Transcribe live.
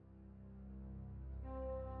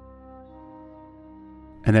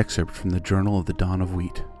An excerpt from the Journal of the Dawn of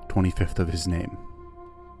Wheat, 25th of his name.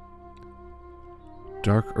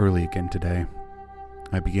 Dark early again today.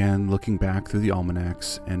 I began looking back through the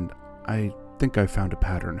almanacs, and I think I found a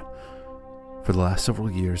pattern. For the last several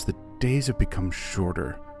years, the days have become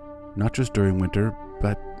shorter, not just during winter,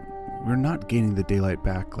 but we're not gaining the daylight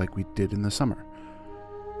back like we did in the summer.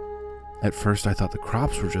 At first, I thought the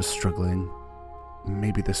crops were just struggling.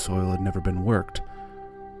 Maybe the soil had never been worked.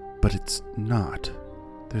 But it's not.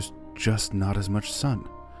 There's just not as much sun.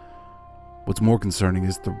 What's more concerning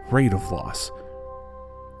is the rate of loss.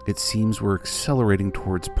 It seems we're accelerating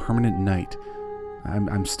towards permanent night.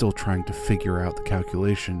 I'm still trying to figure out the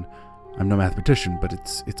calculation. I'm no mathematician, but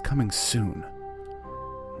it's coming soon.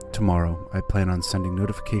 Tomorrow, I plan on sending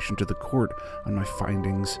notification to the court on my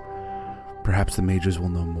findings. Perhaps the mages will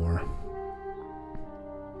know more.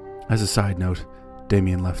 As a side note,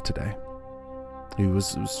 Damien left today. He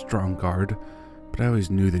was a strong guard, but I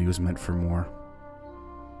always knew that he was meant for more.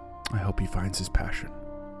 I hope he finds his passion.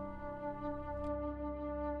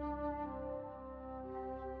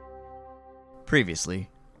 Previously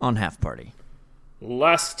on Half Party.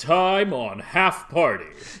 Last time on Half Party.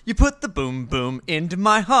 You put the boom boom into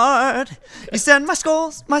my heart. You send my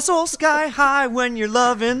soul sky high when your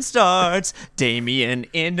loving starts. Damien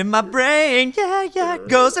into my brain. Yeah.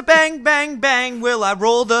 Goes a bang, bang, bang. Will I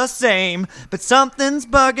roll the same? But something's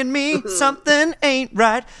bugging me. Something ain't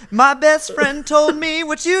right. My best friend told me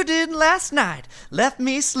what you did last night. Left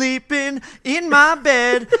me sleeping in my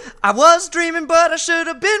bed. I was dreaming, but I should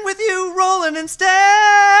have been with you rolling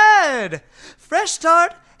instead. Fresh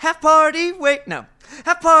start, half party, wait, no.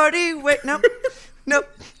 Half party, wait, no. Nope.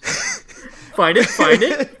 Find it.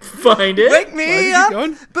 Wake me up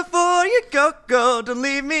before you go. Don't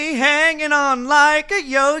leave me hanging on like a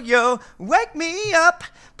yo-yo. Wake me up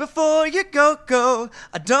before you go.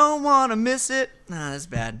 I don't want to miss it. No, that's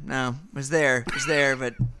bad. No, it was there,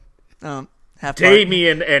 but half party.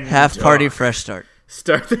 Damien and half party, fresh start.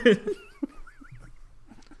 Start.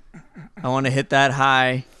 I want to hit that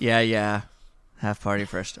high. Yeah. Half party,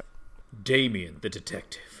 fresh start. Damien, the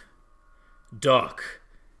detective. Doc,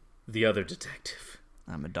 the other detective.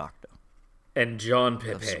 I'm a doctor. And John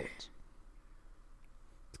Pepe. It's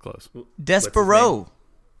close. Despero.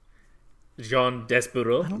 Jean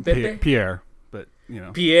Despero? Pepe? Pierre, but,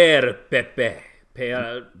 Pierre Pepe.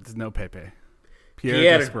 There's no Pepe.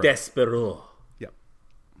 Pierre Despero. Yep.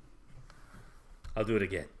 I'll do it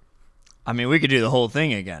again. I mean, we could do the whole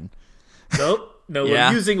thing again. Nope. No, Yeah.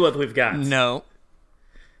 We're using what we've got. No.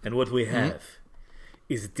 And what we have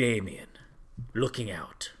is Damien looking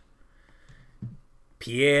out.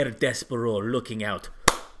 Pierre Despero looking out.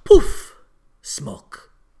 Poof!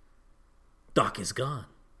 Smoke. Doc is gone.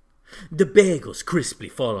 The bagels crisply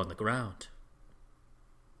fall on the ground.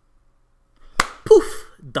 Poof!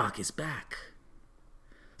 Doc is back.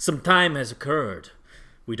 Some time has occurred.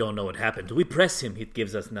 We don't know what happened. We press him, he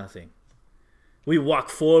gives us nothing. We walk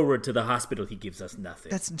forward to the hospital, he gives us nothing.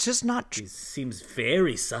 That's just not true. He seems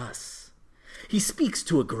very sus. He speaks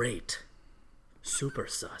to a great. Super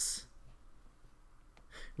sus.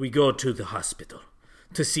 We go to the hospital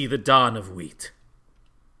to see the dawn of wheat.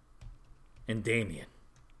 And Damien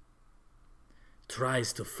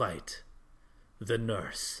tries to fight the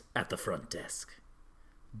nurse at the front desk.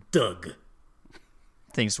 Doug.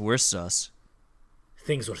 Things were sus.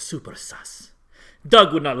 Things were super sus.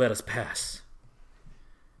 Doug would not let us pass.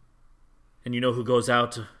 And you know who goes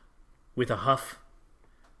out with a huff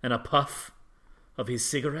and a puff of his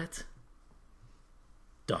cigarette?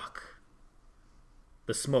 Doc,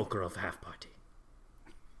 the smoker of Half Party.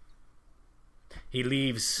 He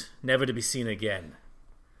leaves, never to be seen again.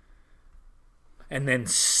 And then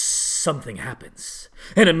something happens.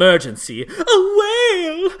 An emergency. A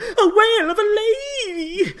whale of a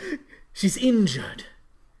lady. She's injured.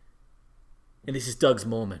 And this is Doug's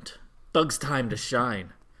moment. Doug's time to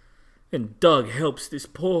shine. And Doug helps this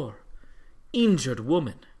poor, injured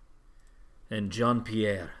woman. And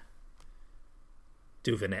Jean-Pierre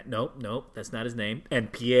Duvenet, nope, that's not his name.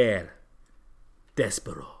 And Pierre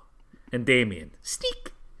Despero and Damien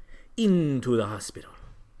sneak into the hospital.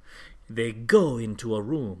 They go into a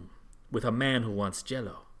room with a man who wants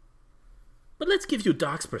Jell-O. But let's give you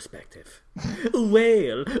Doc's perspective. A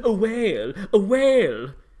whale.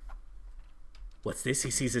 What's this?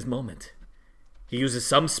 He sees his moment. He uses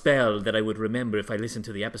some spell that I would remember if I listened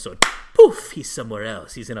to the episode. Poof! He's somewhere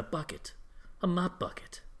else. He's in a bucket. A mop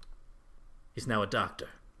bucket. He's now a doctor.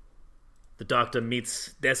 The doctor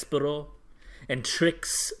meets Despero and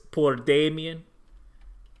tricks poor Damien.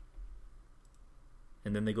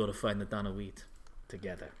 And then they go to find the Dawn of Wheat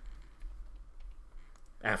together.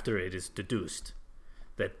 After it is deduced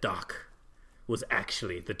that Doc was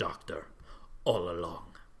actually the doctor all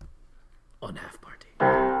along on Half Party.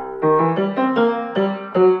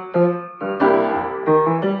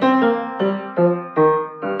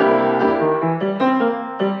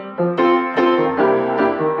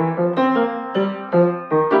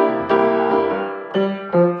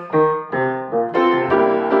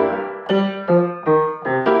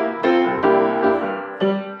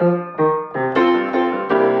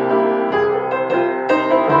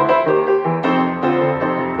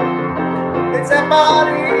 It's a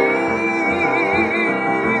party.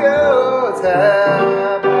 Oh, it's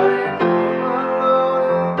a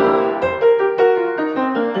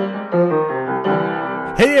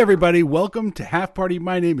party. Hey everybody, welcome to Half Party.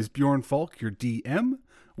 My name is Bjorn Falk, your DM.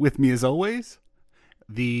 With me as always,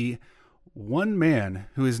 the one man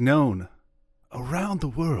who is known around the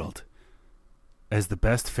world as the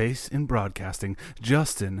best face in broadcasting,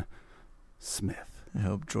 Justin Smith. I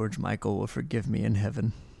hope George Michael will forgive me in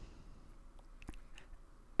heaven.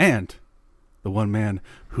 And the one man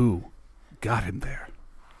who got him there,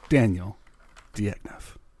 Daniel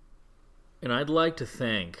Dieknev. And I'd like to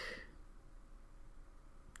thank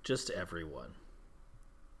just everyone.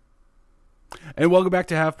 And welcome back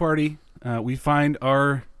to Half Party. We find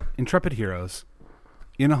our intrepid heroes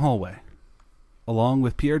in a hallway, along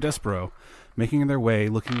with Pierre Despereaux, making their way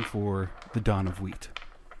looking for the Dawn of Wheat.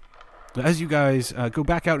 As you guys go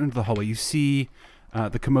back out into the hallway, you see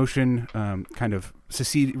the commotion kind of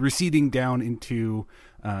receding down into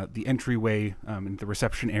the entryway in the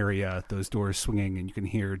reception area, those doors swinging, and you can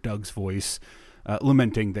hear Doug's voice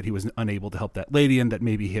lamenting that he was unable to help that lady and that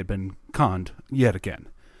maybe he had been conned yet again.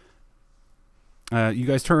 You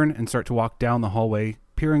guys turn and start to walk down the hallway,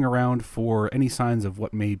 peering around for any signs of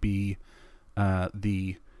what may be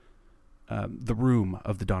the room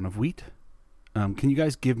of the Dawn of Wheat. Can you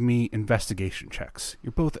guys give me investigation checks?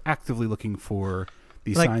 You're both actively looking for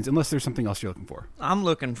these signs, unless there's something else you're looking for. I'm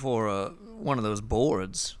looking for one of those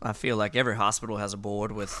boards. I feel like every hospital has a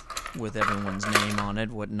board with everyone's name on it,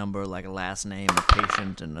 what number, like a last name, a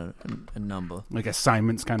patient, and a number. Like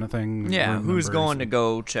assignments kind of thing? Yeah, who's numbers. going to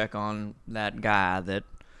go check on that guy that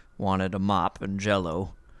wanted a mop and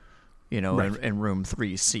Jell-O, Right. in room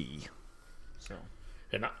 3C. So.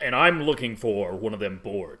 And I'm looking for one of them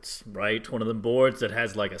boards, right? One of them boards that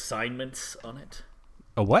has like assignments on it.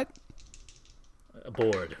 A what? A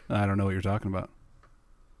board. I don't know what you're talking about.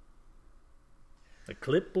 A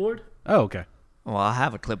clipboard? Oh, okay. Well, I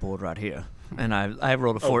have a clipboard right here, and I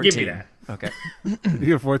rolled a 14. Oh, give me that. Okay.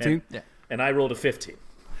 You got 14? Yeah. And I rolled a 15.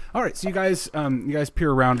 All right, so you guys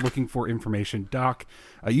peer around looking for information. Doc,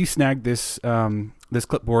 you snagged this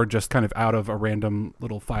clipboard just kind of out of a random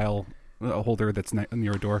little file holder that's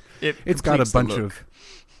near a door. It's got a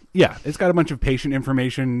bunch of patient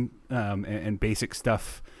information and basic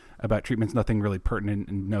stuff about treatments. Nothing really pertinent,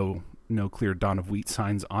 and no clear Dawn of Wheat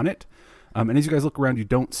signs on it. And as you guys look around, you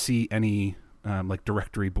don't see any like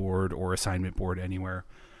directory board or assignment board anywhere.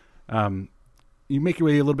 You make your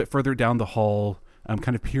way a little bit further down the hall,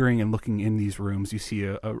 kind of peering and looking in these rooms. You see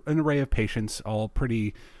an array of patients, all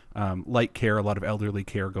pretty light care, a lot of elderly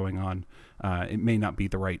care going on. It may not be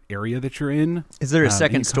the right area that you're in. Is there a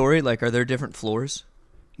second story? Like, are there different floors?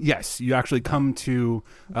 Yes, you actually come to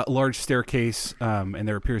a large staircase, and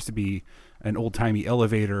there appears to be an old-timey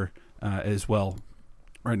elevator as well,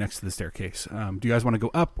 right next to the staircase. Do you guys want to go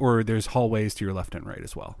up, or there's hallways to your left and right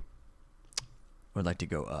as well? I'd like to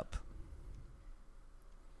go up.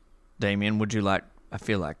 Damien, would you like... I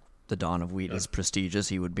feel like the Dawn of Wheat is prestigious.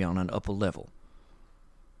 He would be on an upper level.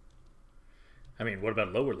 I mean, what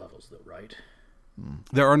about lower levels, though, right?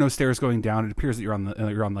 There are no stairs going down. It appears that you're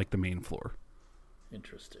on like the main floor.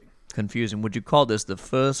 Interesting. Confusing. Would you call this the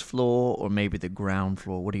first floor or maybe the ground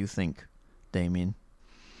floor? What do you think, Damien?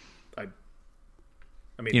 I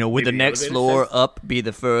mean, would the maybe next elevator floor says- up be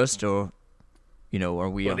the first, or, are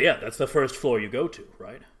we... Well, yeah, that's the first floor you go to,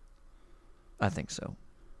 right? I think so.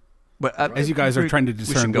 But As you guys are trying to we should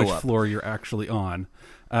discern go which up. floor you're actually on,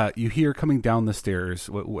 you hear coming down the stairs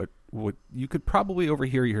what you could probably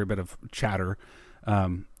overhear. You hear a bit of chatter,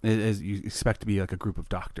 as you expect to be like a group of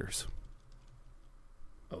doctors.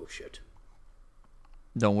 Oh, shit.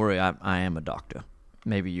 Don't worry, I am a doctor.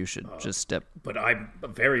 Maybe you should just step... But I'm a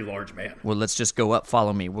very large man. Well, let's just go up.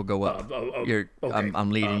 Follow me. We'll go up. Okay. I'm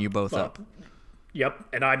leading you both up. Yep,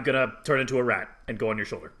 and I'm going to turn into a rat and go on your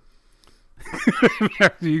shoulder.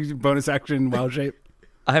 Bonus action, wild shape.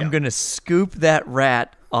 I'm going to scoop that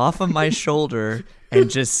rat off of my shoulder and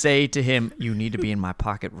just say to him, "You need to be in my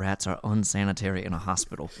pocket. Rats are unsanitary in a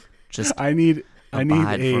hospital. Just I need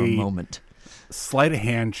abide for a a moment." sleight of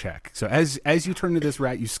hand check. So as you turn to this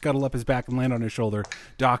rat, you scuttle up his back and land on his shoulder.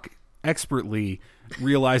 Doc, expertly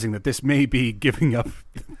realizing that this may be giving up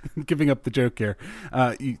the joke here,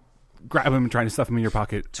 you grab him and trying to stuff him in your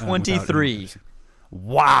pocket. 23.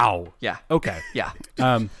 Wow. Yeah. Okay. Yeah.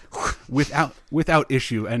 Without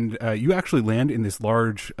issue, and you actually land in this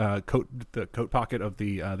large the coat pocket of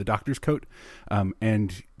the doctor's coat,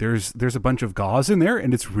 and there's a bunch of gauze in there,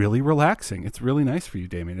 and it's really relaxing. It's really nice for you,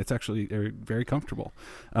 Damien. It's actually very comfortable.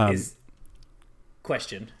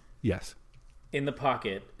 Question. Yes. In the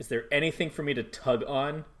pocket, is there anything for me to tug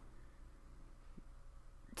on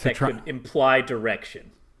To that try- could imply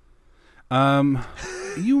direction?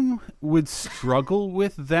 You would struggle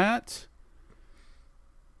with that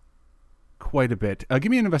quite a bit. Give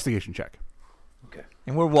me an investigation check. Okay.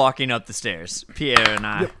 And we're walking up the stairs. Pierre and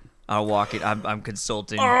I are walking. I'm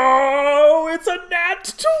consulting. Oh, it's a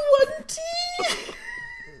nat 20!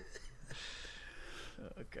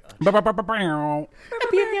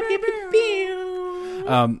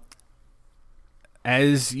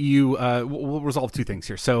 As you, we'll resolve two things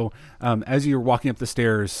here. So, as you're walking up the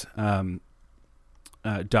stairs,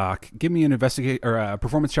 Doc, give me an a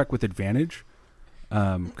performance check with advantage,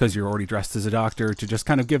 because you're already dressed as a doctor, to just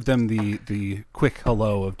kind of give them the quick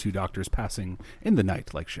hello of two doctors passing in the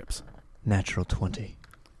night like ships. Natural 20.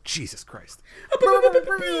 Jesus Christ!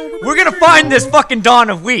 We're gonna find this fucking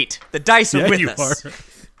Dawn of Wheat. The dice are with us.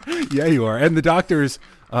 Yeah, you are. And the doctors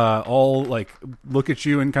all like look at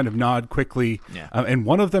you and kind of nod quickly. Yeah. And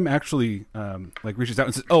one of them actually like reaches out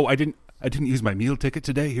and says, "Oh, I didn't use my meal ticket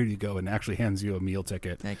today. Here you go," and actually hands you a meal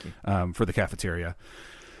ticket. Thank you. For the cafeteria.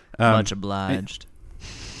 Much obliged.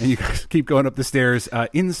 And you guys keep going up the stairs.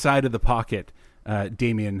 Inside of the pocket,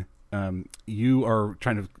 Damien, you are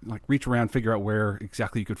trying to like reach around, figure out where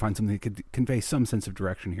exactly you could find something that could convey some sense of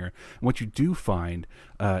direction here. And what you do find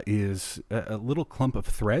is a little clump of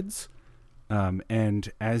threads.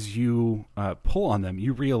 And as you pull on them,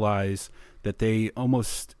 you realize that they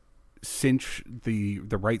almost cinch the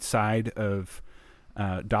right side of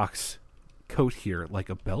Doc's coat here like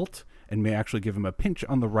a belt, and may actually give him a pinch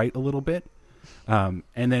on the right a little bit. And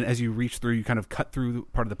then as you reach through, you kind of cut through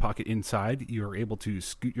part of the pocket inside. You're able to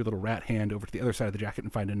scoot your little rat hand over to the other side of the jacket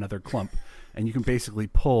and find another clump. And you can basically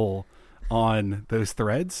pull on those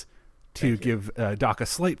threads to give Doc a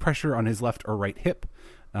slight pressure on his left or right hip.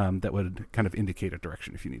 That would kind of indicate a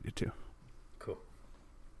direction if you needed to. Cool.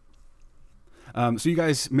 So you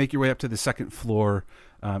guys make your way up to the second floor,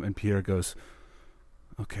 and Pierre goes,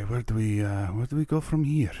 "Okay, where do we go from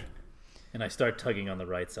here?" And I start tugging on the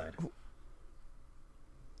right side.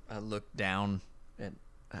 I look down, and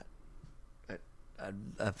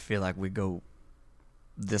I feel like we go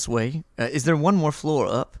this way. Is there one more floor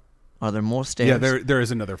up? Are there more stairs? Yeah, there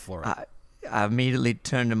is another floor up. I immediately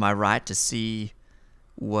turn to my right to see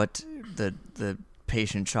what the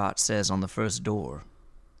patient chart says on the first door.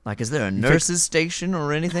 Like, is there a nurse's station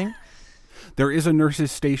or anything? There is a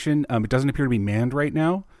nurse's station. It doesn't appear to be manned right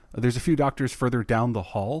now. There's a few doctors further down the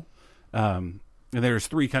hall. And there's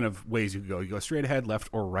three kind of ways you could go. You go straight ahead, left,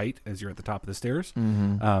 or right as you're at the top of the stairs.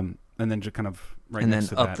 Mm-hmm. And then just kind of right and next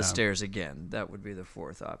then to up that, the stairs again. That would be the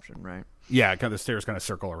fourth option, right? Yeah, kind of the stairs kind of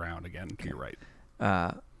circle around again to your right.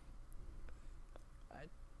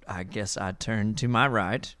 I guess I turn to my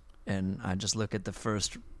right, and I just look at the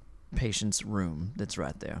first patient's room that's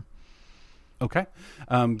right there. Okay.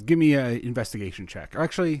 Give me an investigation check. Or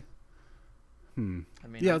actually,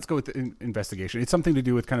 let's go with the investigation. It's something to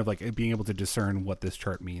do with kind of like being able to discern what this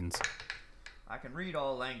chart means. I can read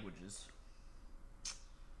all languages.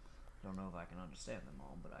 Don't know if I can understand them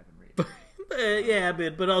all, but I can read. Yeah,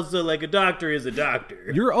 but also like a doctor is a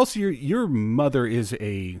doctor. Your mother is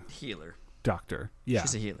a Healer. doctor. Yeah,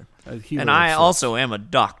 She's a healer. And And I also am a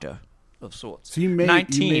doctor of sorts. So you may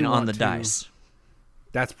 19 on want the to- dice.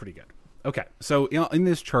 That's pretty good. Okay, so in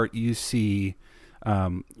this chart you see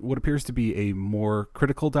what appears to be a more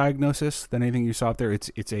critical diagnosis than anything you saw up there.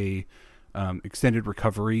 It's a extended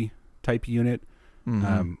recovery type unit,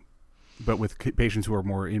 but with patients who are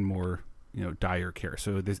more dire care.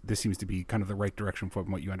 So this seems to be kind of the right direction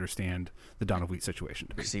from what you understand the Dawn of Wheat situation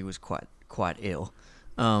to be. Because he was quite ill.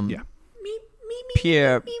 Yeah.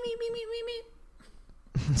 Pierre.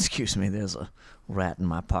 Excuse me, there's a rat in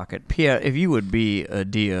my pocket. Pierre, if you would be a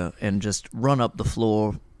dear and just run up the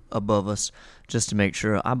floor above us just to make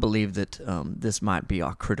sure. I believe that this might be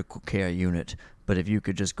our critical care unit, but if you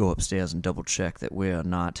could just go upstairs and double check that we're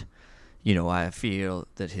not, I feel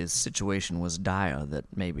that his situation was dire, that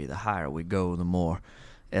maybe the higher we go, the more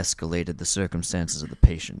escalated the circumstances of the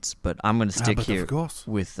patients. But I'm going to stick but here of course.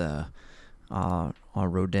 with our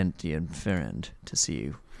Rodentian friend to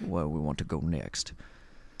see where we want to go next.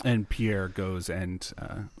 And Pierre goes and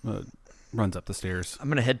runs up the stairs. I'm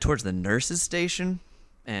gonna head towards the nurse's station,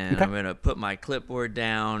 and Okay. I'm gonna put my clipboard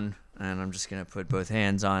down, and I'm just gonna put both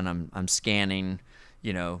hands on. I'm scanning,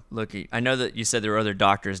 looking. I know that you said there were other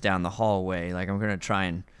doctors down the hallway. Like I'm gonna try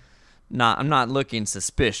and I'm not looking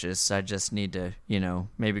suspicious. I just need to,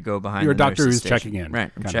 maybe go behind. You're a the doctor nurse's who's station. checking in,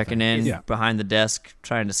 Right, I'm kind of checking thing. in Yeah. behind the desk,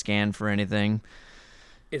 trying to scan for anything.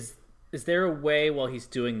 Is there a way while he's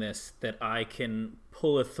doing this that I can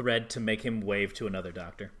pull a thread to make him wave to another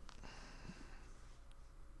doctor?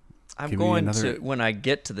 I'm Give me going another- to when I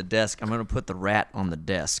get to the desk. I'm going to put the rat on the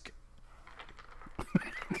desk.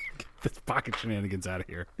 This pocket shenanigans out of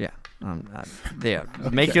here. Yeah, there.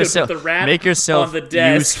 Make yourself Put the rat make yourself on the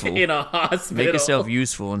desk useful. in a hospital. Make yourself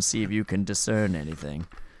useful and see if you can discern anything.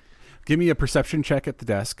 Give me a perception check at the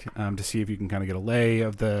desk to see if you can kind of get a lay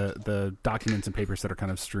of the documents and papers that are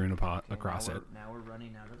kind of strewn across it. Now we're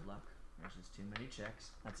running out of luck. There's just too many checks.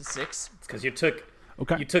 That's a 6. It's because you took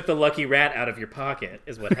Okay. the lucky rat out of your pocket.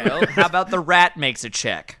 Is what happened. Well, how about the rat makes a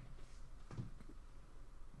check?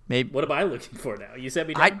 Maybe. What am I looking for now? You set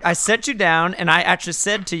me down. I set you down, and I actually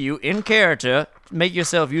said to you in character, make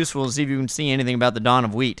yourself useful and see if you can see anything about the dawn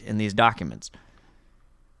of wheat in these documents.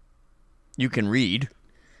 You can read.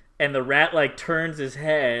 And the rat turns his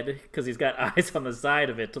head because he's got eyes on the side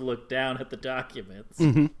of it to look down at the documents.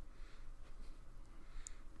 Mm-hmm.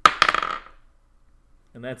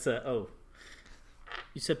 And that's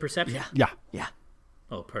you said perception? Yeah. Yeah. Yeah.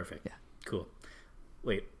 Oh, perfect. Yeah. Cool.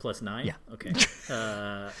 Wait, +9? Yeah. Okay.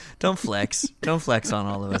 Don't flex. Don't flex on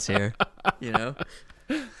all of us here. No,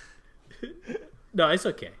 it's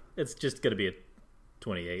okay. It's just gonna be a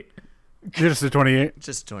 28. Just a 28.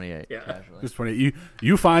 Just 28. Yeah. Casually. Just 28.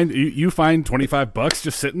 You find $25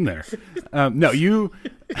 just sitting there. No, you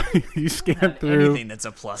scan through. Anything that's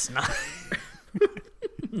a +9.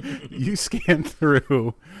 You scan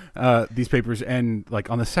through these papers, and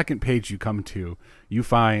on the second page you come to, you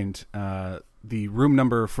find the room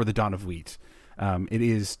number for the Dawn of Wheat. It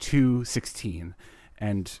is 216,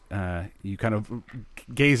 and you kind of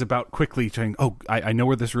gaze about quickly, saying, "Oh, I know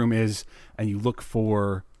where this room is," and you look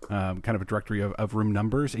for kind of a directory of room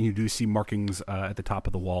numbers, and you do see markings at the top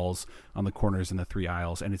of the walls, on the corners, and the 3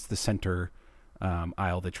 aisles, and it's the center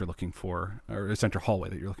aisle that you're looking for, or the center hallway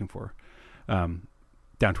that you're looking for.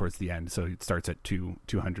 Down towards the end, so it starts at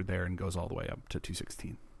 200 there and goes all the way up to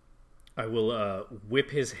 216. I will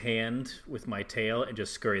whip his hand with my tail and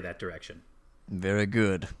just scurry that direction. Very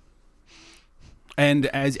good. And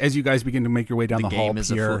as you guys begin to make your way down the, hall, game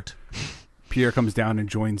is afoot. Pierre comes down and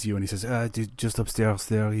joins you, and he says, "Just upstairs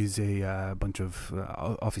there is a bunch of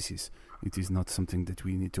offices. It is not something that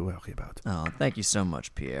we need to worry about." Oh, thank you so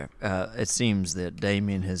much, Pierre. It seems that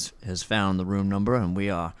Damien has found the room number, and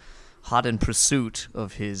we are hot in pursuit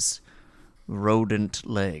of his rodent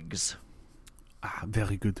legs.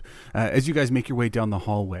 Very good. As you guys make your way down the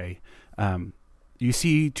hallway, you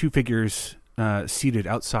see 2 figures seated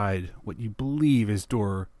outside what you believe is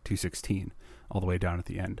door 216, all the way down at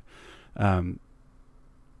the end.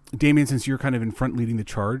 Damien, since you're kind of in front leading the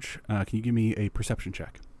charge, can you give me a perception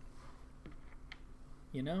check?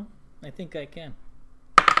 I think I can.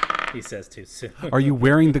 He says too soon. Are you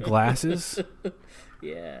wearing the glasses?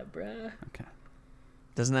 Yeah, bruh. Okay.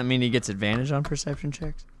 Doesn't that mean he gets advantage on perception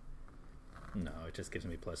checks? No, it just gives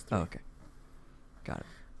me +3. Oh, okay. Got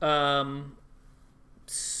it.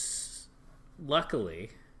 Luckily,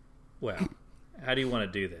 well, how do you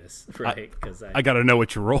want to do this? Right? Because I got to know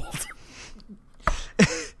what you rolled.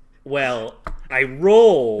 Well, I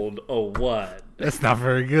rolled a 1. That's not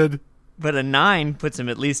very good. But a 9 puts him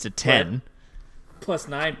at least a 10.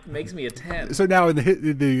 +9 makes me a 10. So now in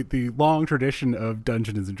the long tradition of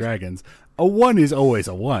Dungeons and Dragons, a 1 is always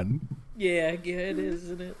a 1. Yeah, it is,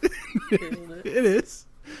 isn't it? It is.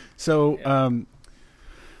 So,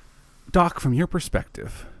 Doc, from your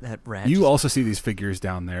perspective, That rat. you also see these figures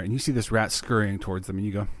down there, and you see this rat scurrying towards them, and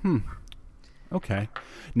you go, okay.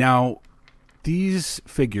 Now, these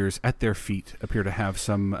figures at their feet appear to have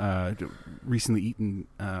some recently eaten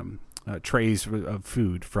trays of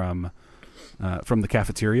food from the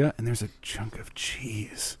cafeteria, and there's a chunk of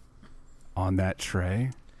cheese on that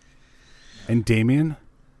tray. And Damien,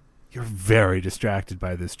 you're very distracted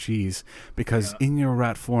by this cheese, because in your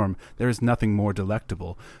rat form, there is nothing more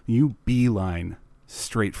delectable. You beeline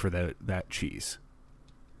straight for that cheese.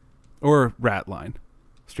 Or rat line.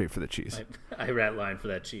 Straight for the cheese. I rat line for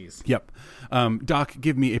that cheese. Yep. Doc,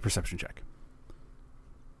 give me a perception check.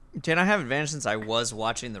 Can I have advantage since I was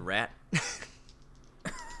watching the rat?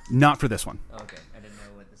 Not for this one. Okay, I didn't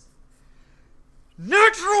know what this.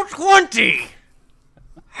 Natural 20.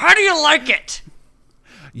 How do you like it?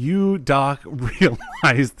 You, Doc,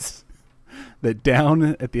 realize that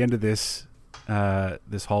down at the end of this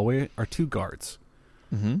this hallway are 2 guards.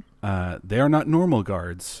 Mm-hmm. They are not normal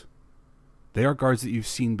guards. They are guards that you've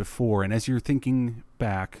seen before. And as you're thinking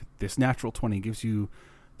back, this natural 20 gives you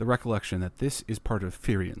the recollection that this is part of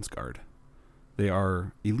Firian's guard. They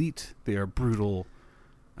are elite, they are brutal,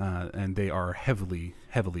 and they are heavily,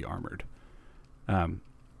 heavily armored. And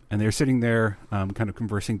they're sitting there kind of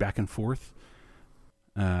conversing back and forth,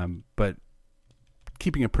 but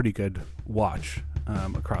keeping a pretty good watch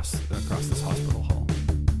across this hospital hall.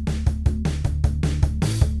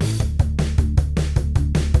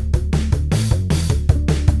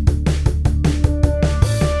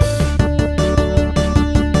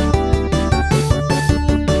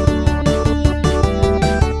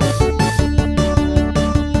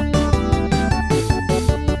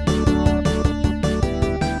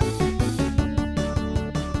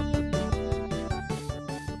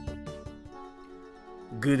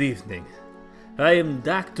 Good evening. I am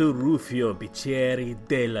Dr. Rufio Biceri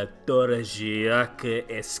della Torre Giaca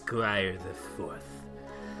Esquire IV,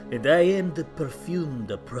 and I am the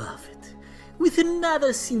perfumed prophet with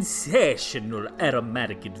another sensational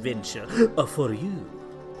aromatic adventure for you.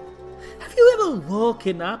 Have you ever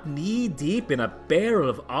woken up knee-deep in a barrel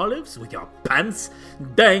of olives with your pants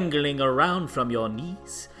dangling around from your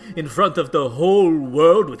knees in front of the whole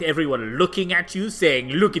world with everyone looking at you saying,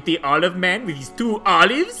 "Look at the olive man with his 2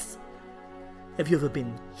 olives"? Have you ever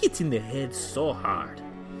been hit in the head so hard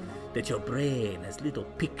that your brain has little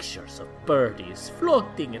pictures of birdies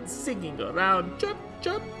floating and singing around, chirp,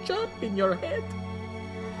 chirp, chirp, in your head?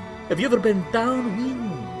 Have you ever been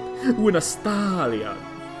downwind when a stallion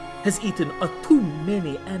has eaten too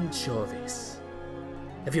many anchovies?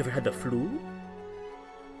 Have you ever had the flu?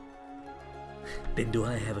 Then do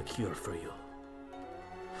I have a cure for you.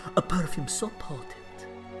 A perfume so potent,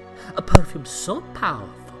 a perfume so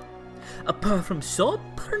powerful, a perfume so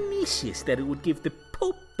pernicious that it would give the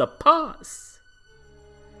Pope the pause.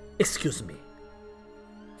 Excuse me,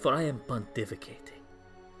 for I am pontificating.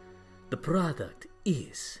 The product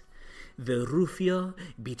is the Rufio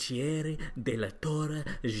Biceri della Torre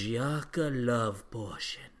Giaca Love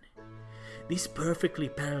Potion. This perfectly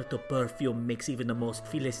palatal perfume makes even the most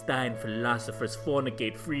Philistine philosophers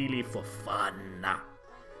fornicate freely for fun.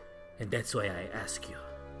 And that's why I ask you,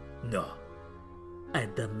 no, I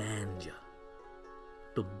demand you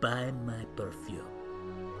to buy my perfume.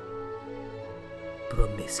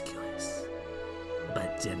 Promiscuous,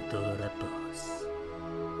 but gentle repose.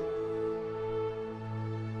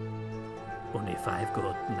 Only 5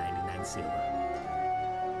 gold, 99 silver.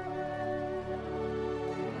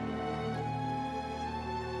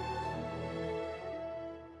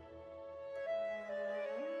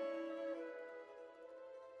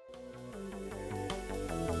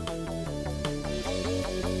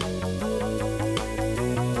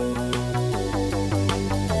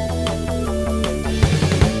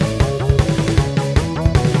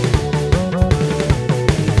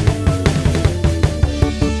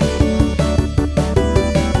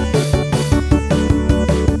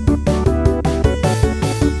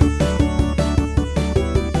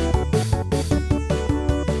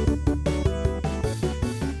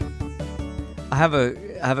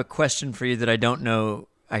 I have a question for you that I don't know.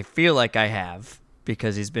 I feel like I have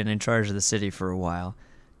because he's been in charge of the city for a while.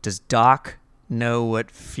 Does Doc know what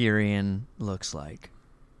Firian looks like?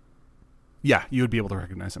 Yeah, you would be able to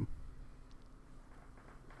recognize him.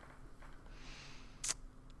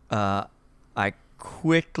 I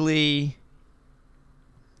quickly.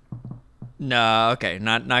 No, okay,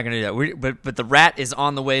 not gonna do that. But the rat is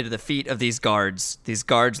on the way to the feet of these guards. These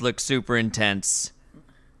guards look super intense.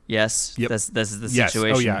 Yes, yep. This is the yes.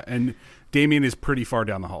 situation. Oh yeah, and Damien is pretty far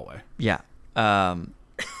down the hallway. Yeah. Jeez,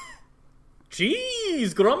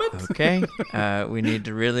 Gromit. Okay. We need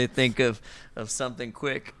to really think of something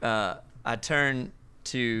quick. I turn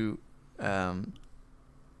to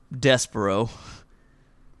Despero,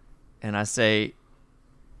 and I say,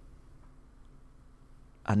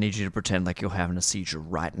 I need you to pretend like you're having a seizure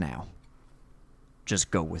right now.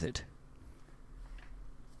 Just go with it.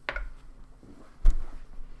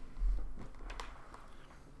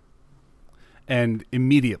 And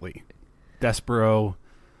immediately, Despero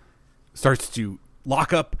starts to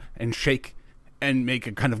lock up and shake and make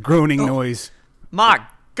a kind of groaning noise. My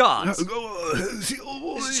God!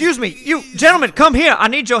 Excuse me, you gentlemen, come here. I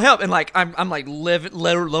need your help. And like, I'm like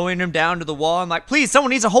lowering him down to the wall. I'm like, please,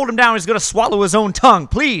 someone needs to hold him down. He's gonna swallow his own tongue.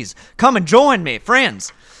 Please, come and join me,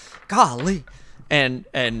 friends. Golly.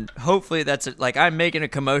 And hopefully that's it. Like, I'm making a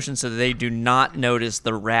commotion so that they do not notice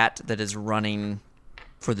the rat that is running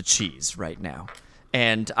for the cheese right now.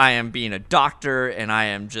 and I am being a doctor, and I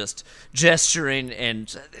am just gesturing,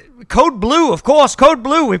 and code blue, of course, code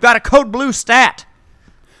blue. We've got a code blue stat.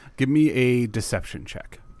 Give me a deception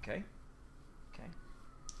check. Okay,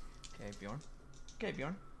 Bjorn. Okay,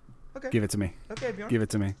 Bjorn. Okay. Give it to me. Okay, Bjorn. Give it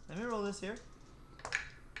to me. Let me roll this here.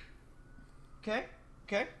 Okay.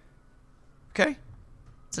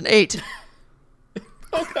 It's an 8.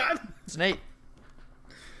 Oh, God. It's an 8.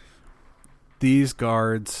 These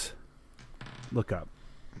guards look up.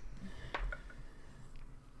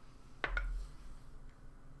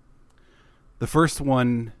 The first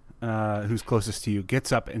one, who's closest to you,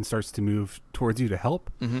 gets up and starts to move towards you to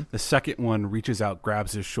help. Mm-hmm. The second one reaches out,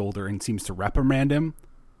 grabs his shoulder, and seems to reprimand him,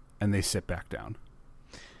 and they sit back down.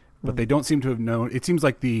 But they don't seem to have known. It seems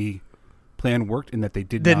like the plan worked in that they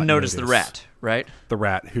didn't notice the rat, right? The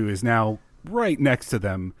rat, who is now right next to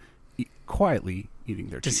them, quietly eating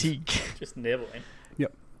their cheese. Does he? Just nibbling.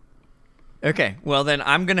 Yep. Okay, well then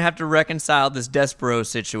I'm going to have to reconcile this Despero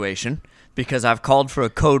situation because I've called for a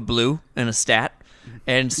code blue and a stat.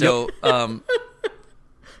 And so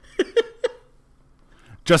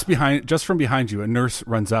Just from behind you, a nurse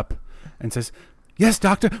runs up and says, "Yes,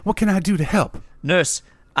 doctor, what can I do to help?" Nurse,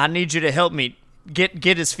 I need you to help me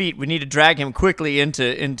get his feet. We need to drag him quickly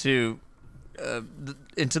into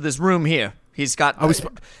this room here. He's got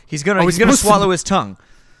he's going to swallow his tongue.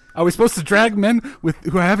 Are we supposed to drag men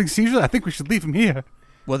who are having seizures? I think we should leave him here.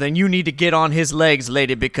 Well, then you need to get on his legs,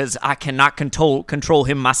 lady, because I cannot control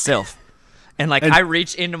him myself. And I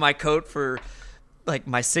reach into my coat for like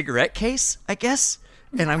my cigarette case, I guess,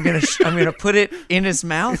 and I'm gonna put it in his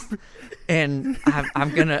mouth, and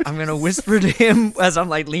I'm gonna whisper to him as I'm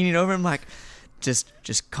like leaning over him, like,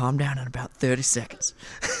 just calm down in about 30 seconds.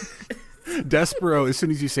 Despero, as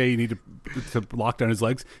soon as you say you need to lock down his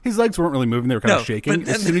legs weren't really moving, they were kind of shaking.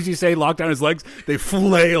 As soon as you say lock down his legs, they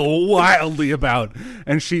flail wildly about,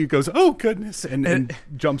 and she goes, "Oh goodness," and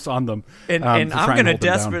jumps on them. And I'm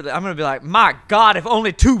gonna be like, "My God, if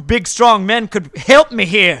only 2 big strong men could help me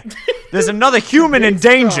here. There's another human in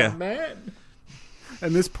danger." Man.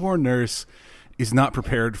 And this poor nurse is not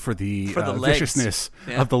prepared for the viciousness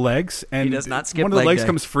of the legs, and he does not skip one of the leg legs day.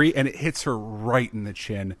 Comes free, and it hits her right in the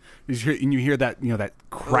chin. And you hear that that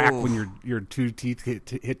crack when your 2 teeth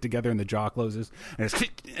hit together and the jaw closes, and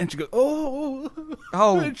she goes, "Oh!"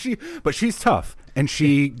 But she's tough, and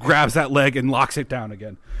she grabs that leg and locks it down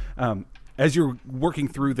again. As you're working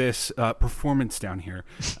through this performance down here,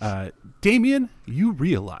 Damien, you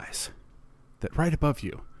realize that right above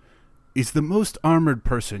you is the most armored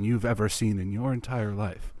person you've ever seen in your entire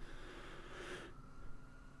life.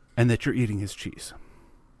 And that you're eating his cheese.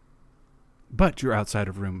 But you're outside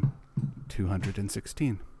of room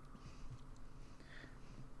 216.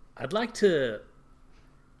 I'd like to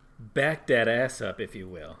back that ass up, if you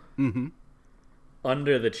will. Mm-hmm.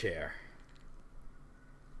 Under the chair.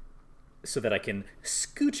 So that I can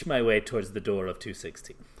scooch my way towards the door of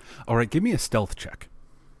 216. All right, give me a stealth check.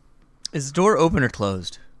 Is the door open or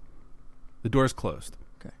closed? The door's closed.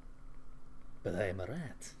 Okay. But I am a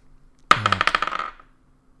rat.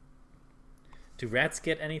 Do rats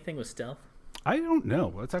get anything with stealth? I don't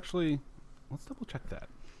know. Let's double check that.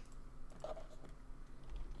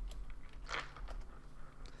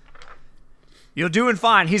 You're doing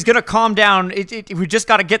fine. He's gonna calm down. We just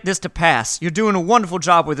got to get this to pass. You're doing a wonderful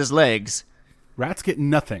job with his legs. Rats get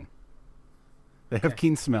nothing. They have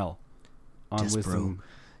keen smell on Despero, wisdom.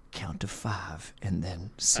 count to 5 and then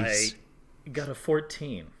cease. I got a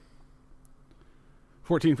 14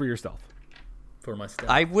 14 for your stealth. for my stealth.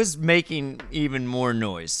 I was making even more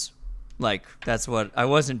noise. Like, that's what... I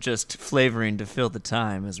wasn't just flavoring to fill the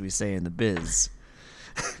time, as we say in the biz.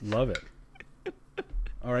 Love it.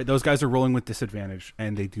 All right, those guys are rolling with disadvantage,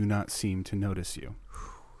 and they do not seem to notice you.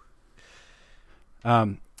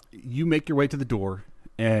 You make your way to the door,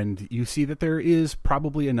 and you see that there is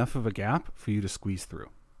probably enough of a gap for you to squeeze through.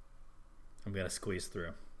 I'm going to squeeze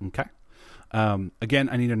through. Okay. Again,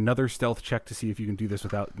 I need another stealth check to see if you can do this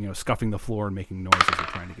without, scuffing the floor and making noise as you're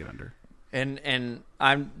trying to get under. And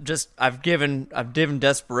I've given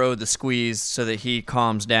Despero the squeeze so that he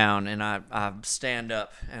calms down, and I stand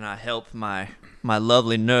up and I help my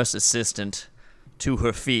lovely nurse assistant to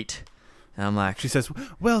her feet. And I'm like, She says,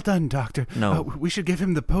 "Well done, doctor. No. We should give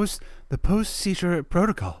him the post-seizure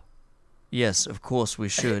protocol." yes, of course we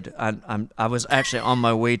should. I was actually on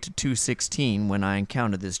my way to 216 when I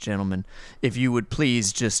encountered this gentleman. If you would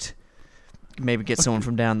please just maybe get someone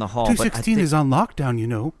from down the hall. 216 is on lockdown, you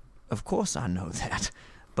know. Of course I know that,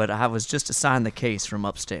 but I was just assigned the case from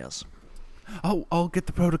upstairs. Oh, I'll get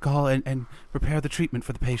the protocol and prepare the treatment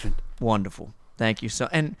for the patient. Wonderful. Thank you. So,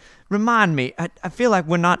 and remind me, I feel like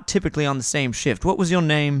we're not typically on the same shift. What was your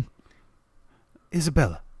name?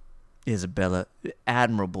 Isabella. Isabella.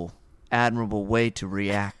 Admirable way to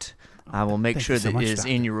react. I will make Thank sure you so that much, it is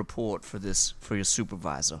Doctor. in your report for your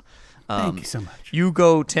supervisor. Thank you so much. You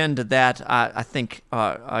go tend to that. I think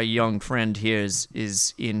our young friend here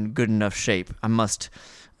is in good enough shape. I must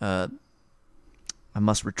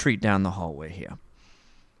retreat down the hallway here.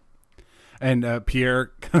 And Pierre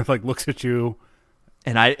kind of like looks at you.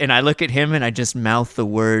 And I look at him and I just mouth the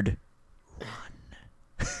word run.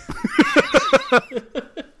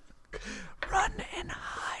 Run and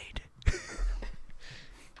hide.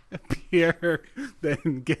 Pierre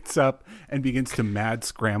then gets up and begins to mad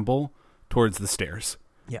scramble towards the stairs.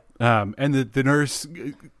 Yeah. And the nurse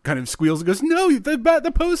kind of squeals and goes, "No,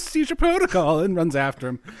 the post-seizure protocol," and runs after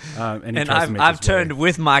him. And he tries to make I've his turned way.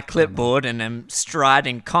 with my clipboard and am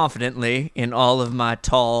striding confidently in all of my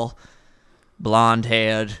tall,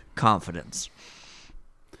 blonde-haired confidence.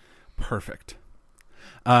 Perfect.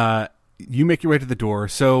 You make your way to the door.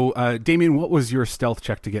 So, Damien, what was your stealth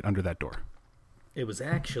check to get under that door? It was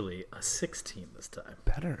actually a 16 this time.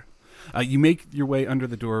 Better. You make your way under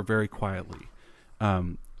the door very quietly.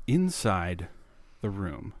 Inside the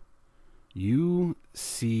room, you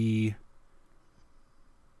see,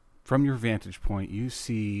 from your vantage point, you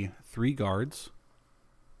see 3 guards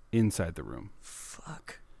inside the room.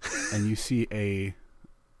 Fuck. And you see a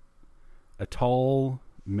tall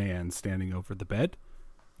man standing over the bed.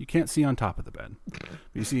 You can't see on top of the bed.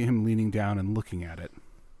 You see him leaning down and looking at it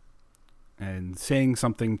and saying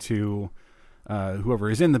something to whoever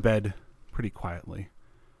is in the bed pretty quietly.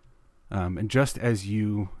 And just as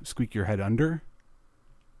you squeak your head under,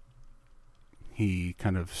 he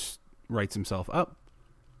kind of rights himself up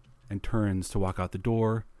and turns to walk out the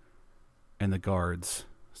door, and the guards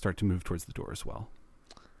start to move towards the door as well.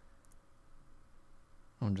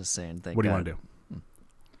 I'm just saying. What do you want to do?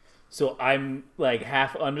 So I'm like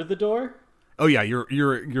half under the door. Oh yeah,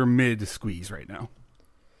 you're mid squeeze right now.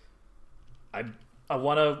 I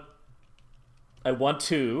want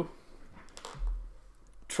to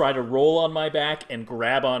try to roll on my back and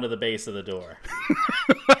grab onto the base of the door.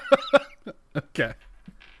 Okay.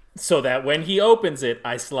 So that when he opens it,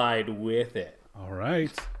 I slide with it. All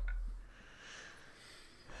right.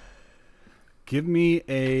 Give me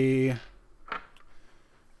a...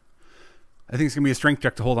 I think it's going to be a strength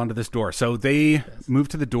check to hold onto this door. So they move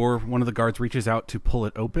to the door. One of the guards reaches out to pull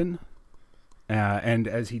it open. And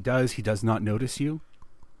as he does not notice you.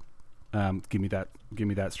 Give me that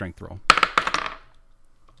strength roll.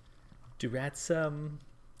 Do rats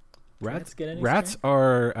Rats get any Rats strength?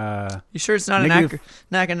 are You sure it's not Negative-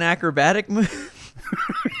 an acrobatic move?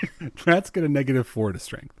 rats get a -4 to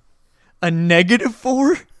strength. A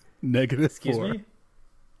 -4? -4. Excuse me?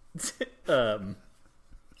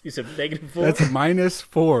 You said -4? That's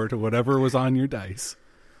 -4 to whatever was on your dice.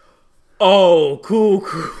 Oh, cool.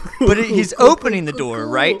 But he's opening the door,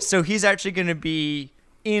 right? So he's actually going to be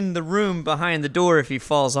in the room behind the door if he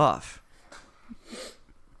falls off.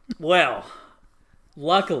 Well,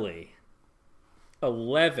 luckily,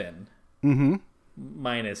 11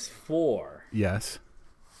 minus 4 Yes.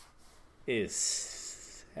 is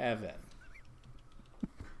 7.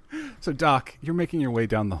 So, Doc, you're making your way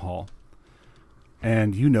down the hall,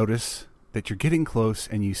 and you notice that you're getting close,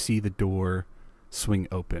 and you see the door swing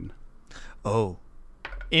open. Oh.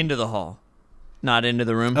 Into the hall. Not into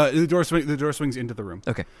the room? The door swings into the room.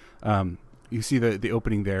 Okay. You see the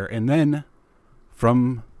opening there, and then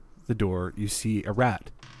from the door, you see a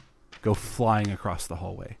rat go flying across the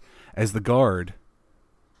hallway. As the guard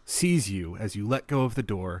sees you, as you let go of the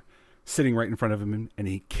door, sitting right in front of him, and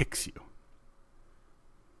he kicks you.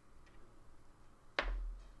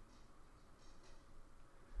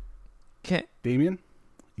 Okay. Damien,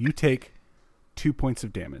 you take 2 points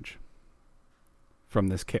of damage from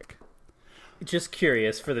this kick. Just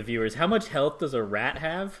curious for the viewers, how much health does a rat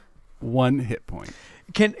have? 1 hit point.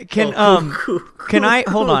 Can cool, I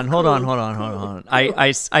hold on.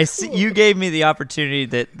 I see you gave me the opportunity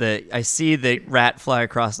that I see the rat fly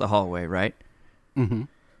across the hallway, right? Mm-hmm.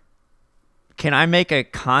 Can I make a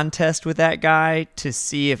contest with that guy to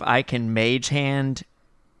see if I can mage hand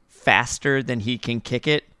faster than he can kick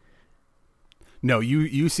it? No,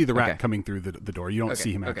 you see the rat Okay. coming through the door. You don't Okay,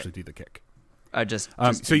 see him okay. actually do the kick. I just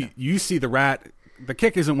So you see the rat. The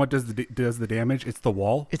kick isn't what does the damage. It's the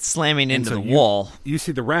wall. it's slamming into so the you- wall. You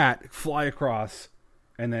see the rat fly across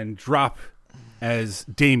and then drop as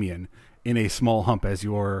Damien in a small hump as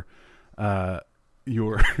your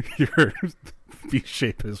V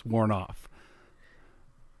shape is worn off.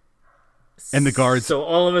 And the guards So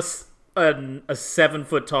all of us a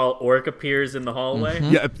 7-foot tall orc appears in the hallway.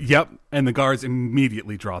 Yep. And the guards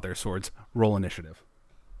immediately draw their swords. Roll initiative.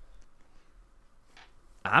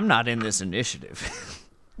 I'm not in this initiative.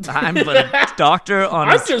 I'm but a doctor on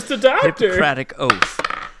I'm a just a doctor. Hippocratic oath.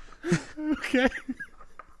 Okay.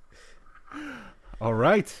 All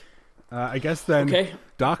right. I guess then Okay.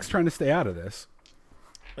 Doc's trying to stay out of this.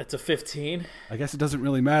 That's a 15. I guess it doesn't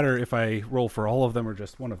really matter if I roll for all of them or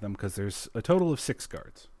just one of them because there's a total of 6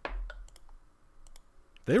 guards.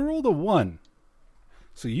 They rolled a 1.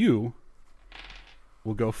 So you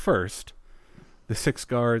will go first. The 6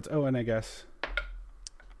 guards. Oh, and I guess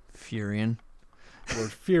Furion.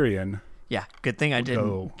 Lord Furion. Yeah, good thing I didn't.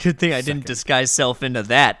 go Good thing I second. didn't disguise self into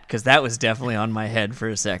that, because that was definitely on my head for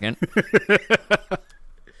a second.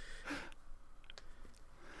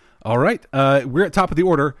 All right. We're at top of the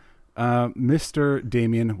order. Mr.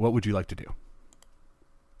 Damien, what would you like to do?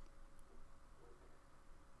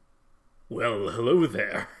 Well, hello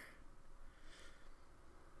there.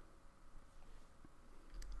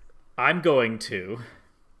 I'm going to...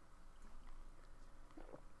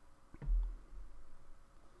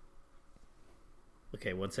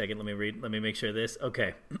 Okay, 1 second. Let me read. Let me make sure this.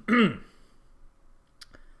 Okay.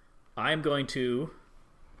 I'm going to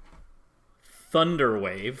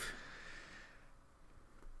Thunderwave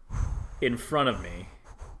in front of me,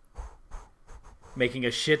 making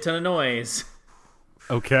a shit ton of noise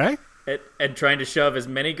Okay. and trying to shove as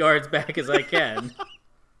many guards back as I can.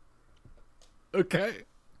 Okay.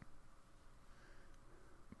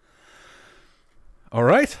 All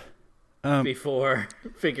right. Before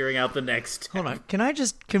figuring out the next. Hold on. Can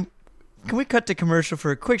we cut to commercial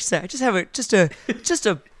for a quick sec? I just have just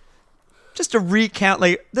a recount.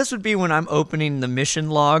 Like, this would be when I'm opening the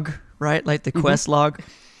mission log, right? Like the quest log.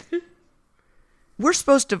 We're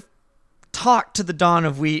supposed to talk to the Dawn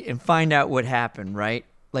of Wheat and find out what happened, right?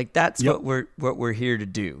 Like, that's Yep. what we're here to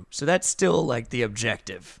do. So that's still like the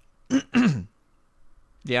objective.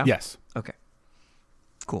 Yeah? Yes. Okay.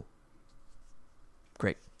 Cool.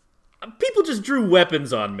 Great. People just drew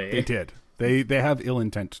weapons on me. They did. They have ill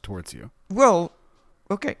intent towards you. Well,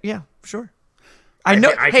 okay, yeah, sure. I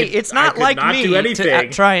know. Hey, it's not could like not me do to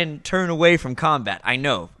anything. try and turn away from combat. I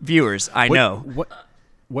know, viewers. I know.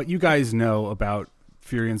 What you guys know about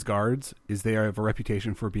Furion's guards is they have a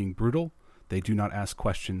reputation for being brutal. They do not ask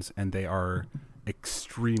questions, and they are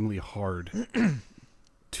extremely hard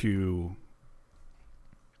to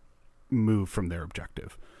move from their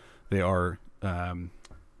objective. They are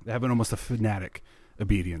they have almost a fanatic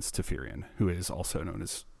obedience to Furion, who is also known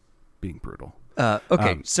as being brutal.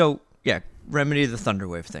 Okay, so yeah, remedy the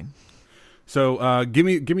Thunderwave thing. So give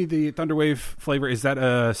me the Thunderwave flavor. Is that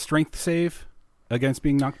a strength save against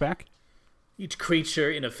being knocked back? Each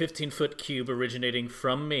creature in a 15-foot cube originating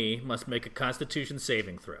from me must make a Constitution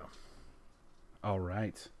saving throw. All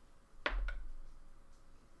right.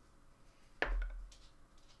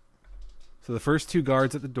 So the first 2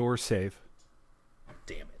 guards at the door save.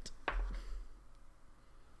 Damn it.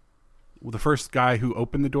 Well, the first guy who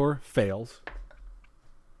opened the door fails.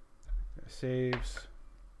 Saves.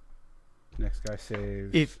 Next guy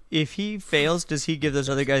saves. If he fails, does he give those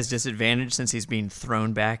other guys disadvantage since he's being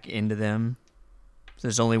thrown back into them?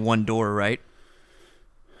 There's only one door, right?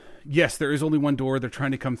 Yes, there is only one door. They're trying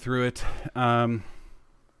to come through it.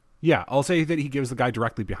 Yeah, I'll say that he gives the guy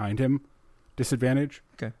directly behind him disadvantage.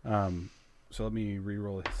 Okay. So let me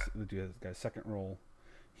re-roll this guy's second roll.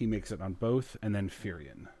 He makes it on both, and then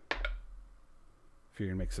Furion.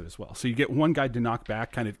 Furion makes it as well. So you get one guy to knock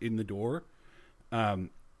back kind of in the door,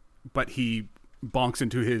 but he bonks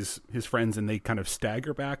into his friends, and they kind of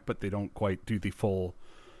stagger back, but they don't quite do the full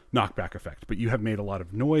knockback effect. But you have made a lot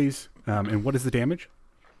of noise. And what is the damage?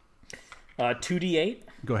 2d8.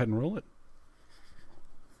 Go ahead and roll it.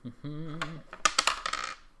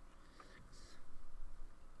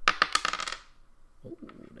 Oh,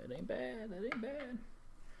 that ain't bad. That ain't bad.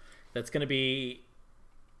 That's going to be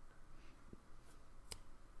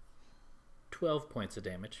 12 points of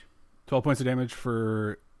damage 12 points of damage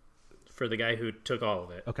for... for the guy who took all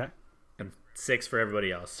of it, Okay. and 6 for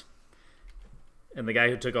everybody else. And the guy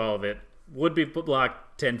who took all of it would be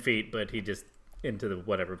blocked 10 feet, but he just into the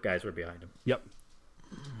whatever guys were behind him. Yep.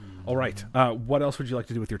 All right. What else would you like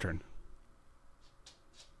to do with your turn?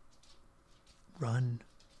 Run.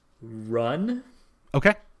 Run?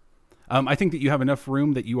 Okay. I think that you have enough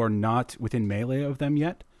room that you are not within melee of them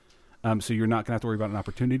yet. So you're not going to have to worry about an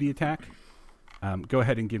opportunity attack. Go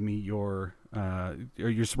ahead and give me your... are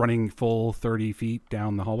you just running full 30 feet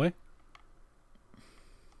down the hallway?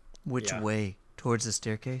 Which Yeah. way? Towards the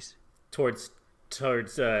staircase? Towards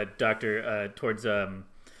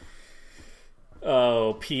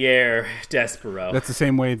Oh, Pierre Despero. That's the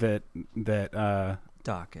same way that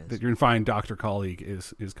Doc is. that you're gonna find Dr. Colleague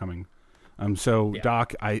is coming. So Yeah.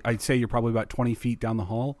 Doc, I'd say you're probably about 20 feet down the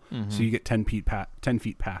hall, so you get 10 feet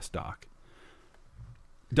past Doc.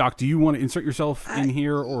 Doc, do you want to insert yourself in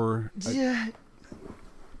here, or Yeah.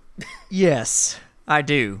 Yes, I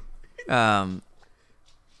do.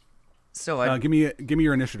 So I give me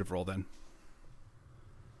your initiative roll then.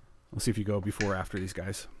 Let's see if you go before or after these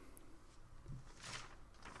guys.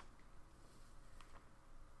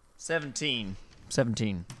 17. So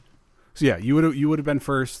yeah, you would have been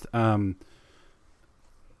first. We're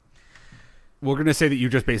gonna say that you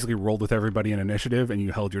just basically rolled with everybody in initiative, and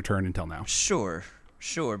you held your turn until now. Sure.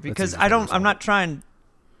 Because exactly I'm not trying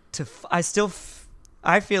to. I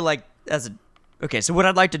feel like okay. So what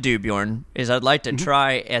I'd like to do, Bjorn, is I'd like to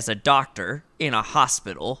try as a doctor in a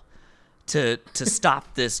hospital to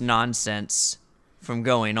stop this nonsense from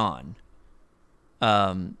going on.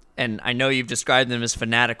 And I know you've described them as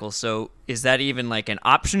fanatical. So is that even like an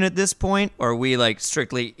option at this point, or are we like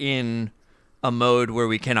strictly in a mode where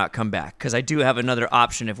we cannot come back? Because I do have another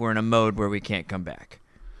option if we're in a mode where we can't come back.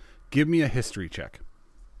 Give me a history check.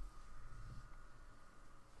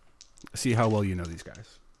 See how well you know these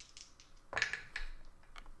guys.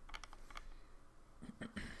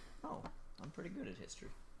 Oh, I'm pretty good at history.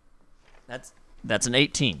 That's an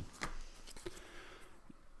 18.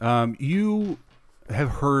 You have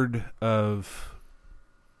heard of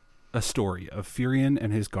a story of Furion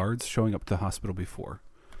and his guards showing up at the hospital before.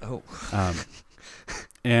 Oh.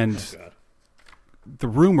 And the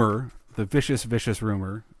rumor, the vicious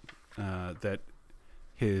rumor, that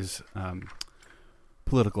his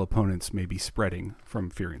political opponents may be spreading from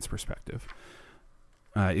Furion's perspective,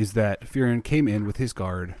 is that Furion came in with his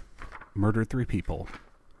guard, murdered 3 people,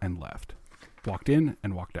 and left. Walked in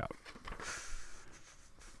and walked out.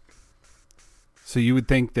 So you would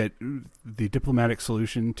think that the diplomatic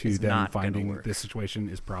solution to It's them not gonna finding work. this situation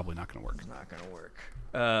is probably not going to work. It's not going to work.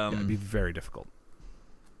 It'd be very difficult.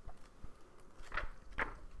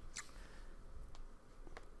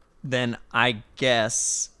 Then I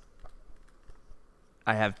guess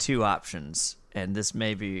I have 2 options, and this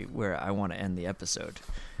may be where I want to end the episode.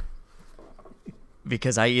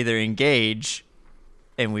 Because I either engage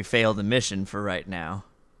and we fail the mission for right now,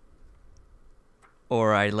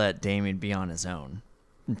 or I let Damien be on his own,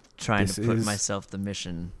 trying to put myself the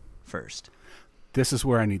mission first. This is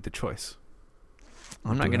where I need the choice.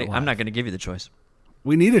 I'm not gonna give you the choice.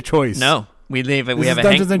 We need a choice. No, we leave it. This is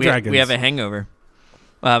Dungeons and Dragons. We have a hangover.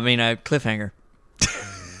 I mean, a cliffhanger.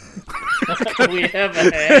 We have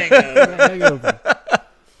a hangover.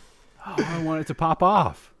 Oh, I want it to pop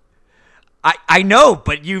off. I know,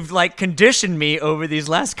 but you've like conditioned me over these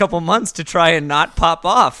last couple months to try and not pop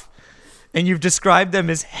off. And you've described them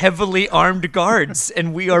as heavily armed guards,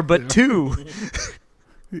 and we are but 2.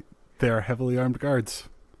 They are heavily armed guards.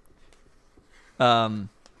 Yeah,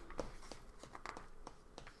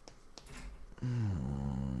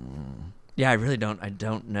 I really don't. I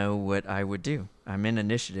don't know what I would do. I'm in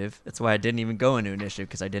initiative. That's why I didn't even go into initiative,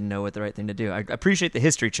 because I didn't know what the right thing to do. I appreciate the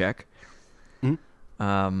history check. Hmm?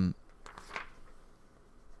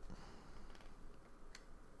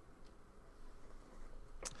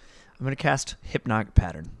 I'm going to cast Hypnotic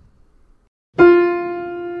Pattern.